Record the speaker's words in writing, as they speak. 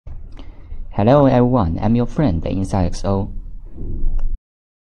Hello everyone, I'm your friend InsideXO.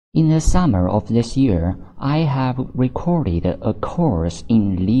 In the summer of this year, I have recorded a course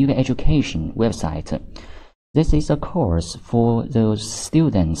in Live Education website. This is a course for those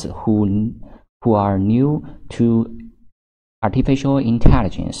students who are new to artificial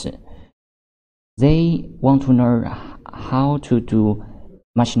intelligence. They want to learn how to do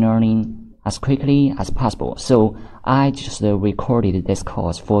machine learning as quickly as possible. So I just recorded this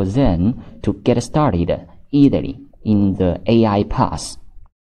course for them to get started easily in the AI path.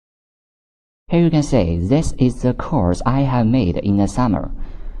 Here you can see this is the course I have made in the summer.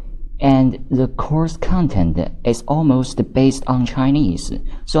 And the course content is almost based on Chinese.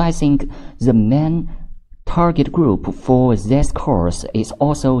 So I think the main target group for this course is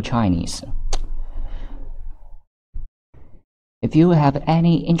also Chinese. If you have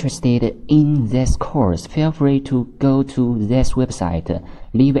any interested in this course, feel free to go to this website,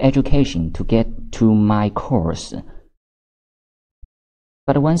 Live Education, to get to my course.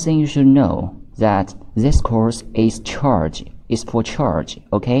 But one thing you should know that this course is for charge,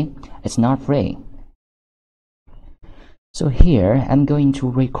 okay? It's not free. So here I'm going to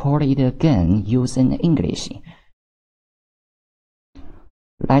record it again using English.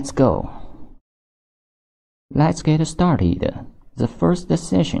 Let's go. Let's get started. The first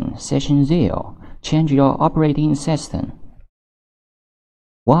session, session 0, change your operating system.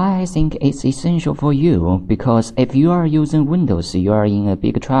 Why I think it's essential for you, because if you are using Windows, you are in a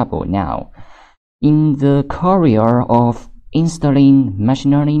big trouble now. In the career of installing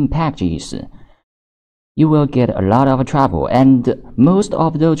machine learning packages, you will get a lot of trouble, and most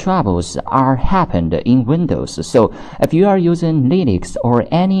of those troubles are happened in Windows. So if you are using Linux or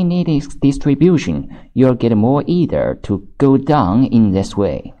any Linux distribution, you'll get more easier to go down in this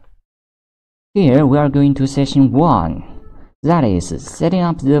way. Here we are going to session 1, that is setting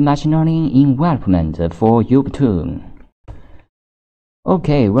up the machine learning environment for Ubuntu.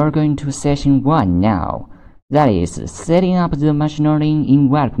 Okay, we are going to session 1 now, that is setting up the machine learning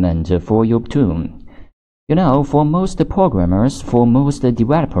environment for Ubuntu. You know, for most programmers, for most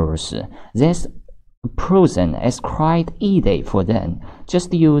developers, this process is quite easy for them.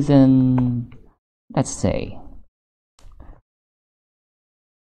 Just using, let's say,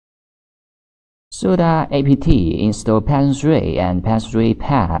 sudo apt install Python 3 and Python 3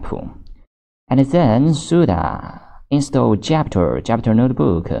 pep, and then sudo install Jupyter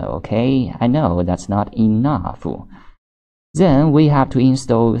Notebook. Okay, I know that's not enough. Then we have to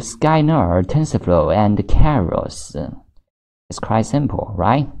install Skyner, TensorFlow, and keras. It's quite simple,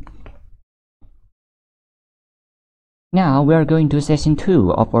 right? Now we are going to session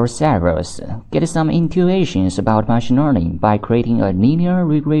 2 of our series. Get some intuitions about machine learning by creating a linear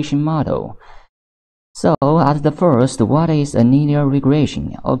regression model. So at the first, what is a linear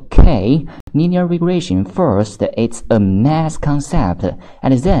regression? Okay, linear regression first, it's a math concept,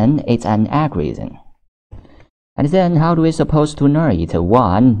 and then it's an algorithm. And then how do we supposed to learn it?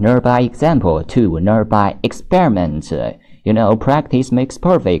 1. Learn by example. 2. Learn by experiment. You know, practice makes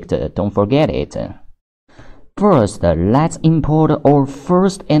perfect. Don't forget it. First, let's import our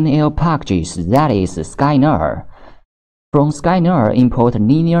first ML packages, that is Skyner. From Skyner, import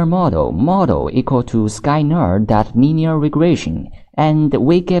linear model. Model equal to Skyner.linear regression. And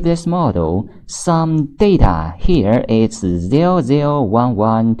we give this model some data. Here it's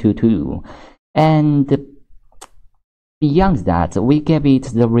 001122. And beyond that, we give it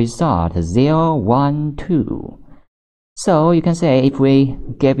the result 012. So you can say if we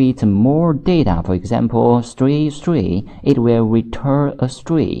give it more data, for example 3, it will return a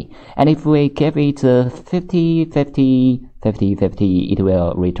 3. And if we give it 50, 50, 50, 50, it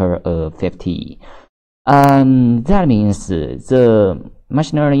will return a 50. That means the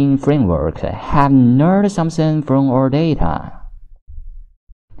machine learning framework have learned something from our data.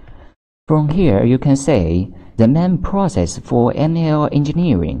 From here, you can say the main process for ML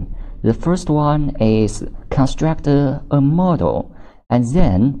engineering. The first one is construct a model and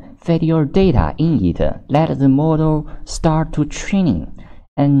then feed your data in it. Let the model start to training.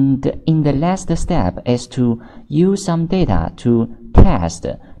 And in the last step is to use some data to test,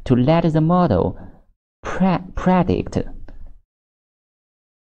 to let the model predict,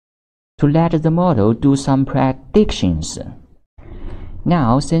 to let the model do some predictions.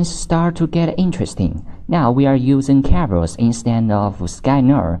 Now, things start to get interesting. Now we are using keras instead of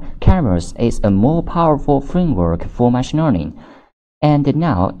Skyner. Keras is a more powerful framework for machine learning, and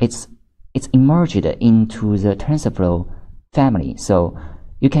now it's emerged into the TensorFlow family. So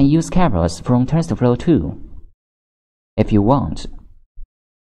you can use keras from TensorFlow too, if you want.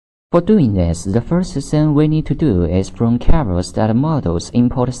 For doing this, the first thing we need to do is from keras.models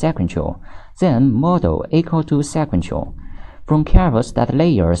import sequential, then model equal to sequential. From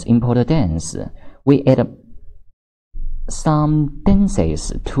keras.layers import dense, we add some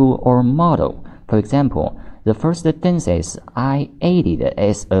denses to our model. For example, the first denses I added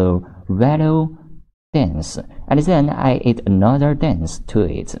is a value dense, and then I add another dense to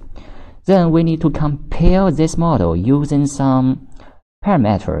it. Then we need to compare this model using some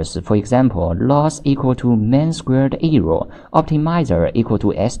parameters. For example, loss equal to mean squared error, optimizer equal to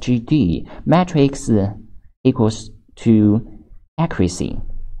SGD, matrix equals to accuracy.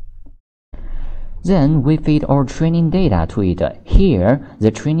 Then we feed our training data to it. Here, the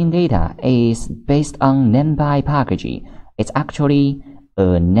training data is based on NumPy package. It's actually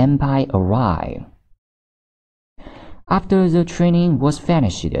a NumPy array. After the training was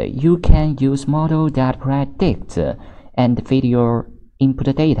finished, you can use model.predict and feed your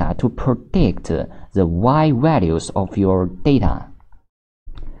input data to predict the Y values of your data.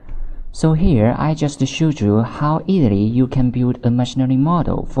 So here, I just showed you how easily you can build a machine learning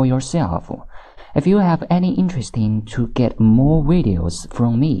model for yourself. If you have any interest to get more videos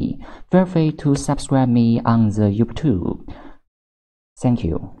from me, feel free to subscribe me on the YouTube. Thank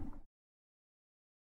you.